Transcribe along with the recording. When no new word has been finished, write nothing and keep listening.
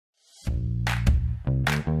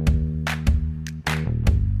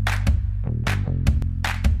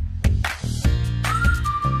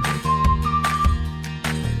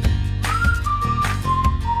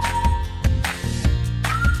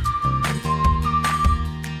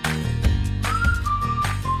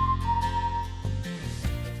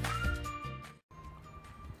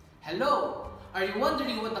Are you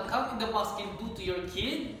wondering what the count in the box can do to your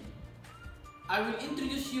kid? I will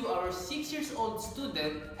introduce you our 6-year-old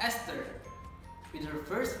student, Esther, with her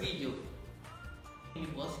first video. How many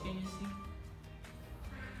balls can you see?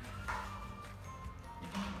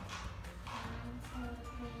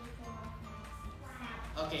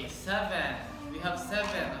 Okay, 7. We have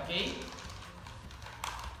 7, okay?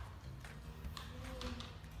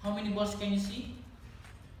 How many balls can you see?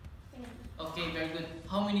 3. Okay, very good.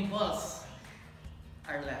 How many balls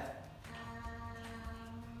are left?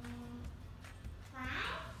 5.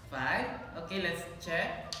 5. Okay, let's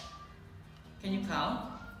check. Can you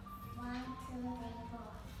count? 1, 2, 3,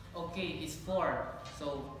 4. Okay, it's 4.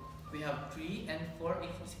 So we have 3 and 4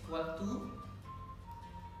 is equal to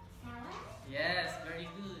 7. yes, very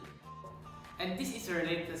good. And this is her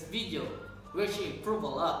latest video where she improved a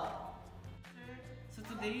lot. So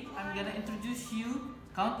today I'm gonna introduce you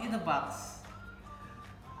count in the box.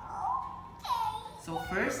 So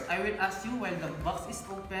first I will ask you while the box is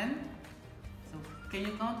open. So can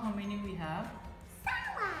you count how many we have?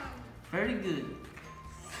 7. Very good.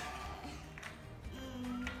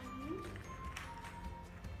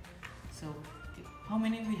 So how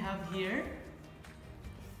many we have here?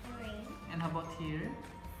 3. And how about here?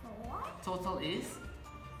 4. Total is?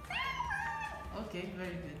 7. Okay,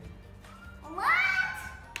 very good. What?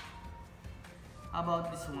 How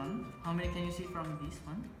about this one? How many can you see from this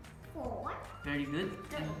one? 4. Very good.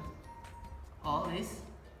 And all is?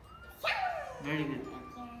 7. Very good.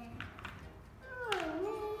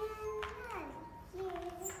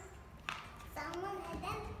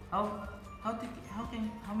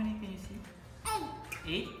 How many can you see?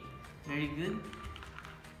 8. 8. Very good.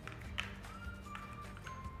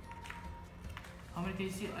 How many can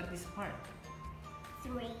you see at this part?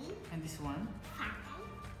 3. And this one? 5.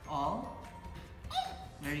 All? 8.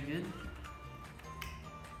 Very good.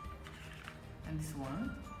 And this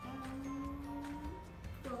one?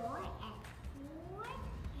 4 and 4,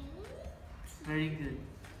 8. Very good.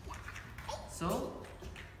 So,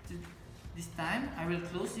 this time I will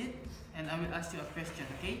close it and I will ask you a question,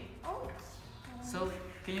 okay? Okay. So,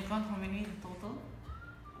 can you count how many in total? 1,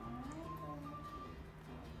 2, 3, 4,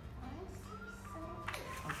 5, 6, 7,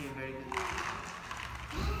 8. Okay, very good.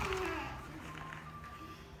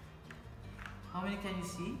 How many can you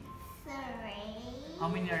see? 3. How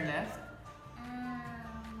many are left?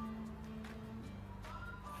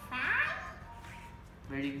 5.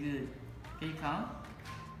 Very good. Can you count?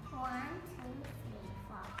 1, 2, 3,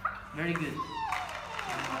 4, 5. Very good.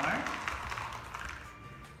 One more.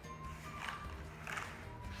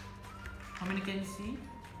 How many can you see?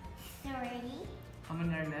 3. How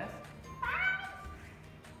many are left? 5.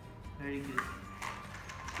 Very good.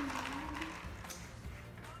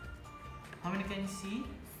 How many can you see?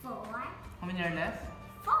 4. How many are left?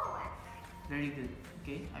 4. Very good.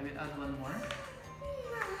 Okay, I will add one more.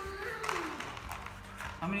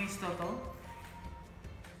 How many is total?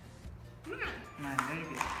 9. 9. Very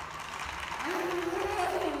good.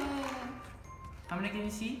 How many can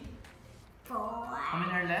you see? 4. How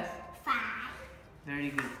many are left? 5. Very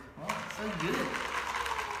good. Oh, so good.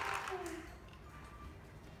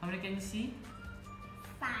 How many can you see?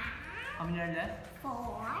 5. How many are left? 4.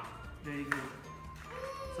 Very good.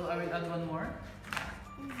 So I will add one more.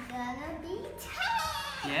 It's gonna be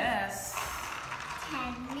 10. Yes.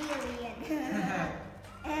 10 million.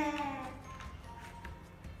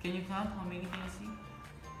 Can you count how many can you see?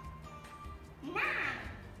 9.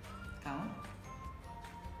 Count.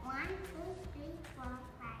 1, 2, 3, 4,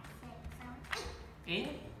 5, 6, 7, 8. 8.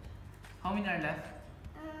 How many are left?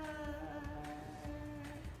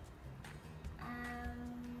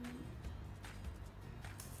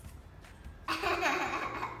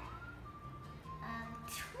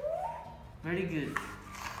 2. Very good.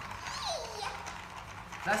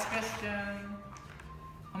 Last question.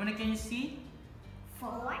 How many can you see?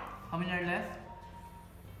 4. How many are left?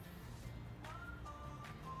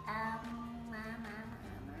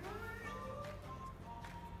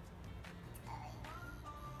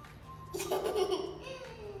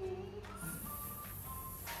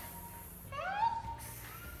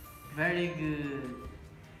 Very good.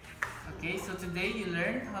 Okay, so today you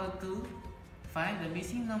learned how to find the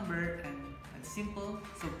missing number and a simple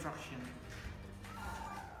subtraction.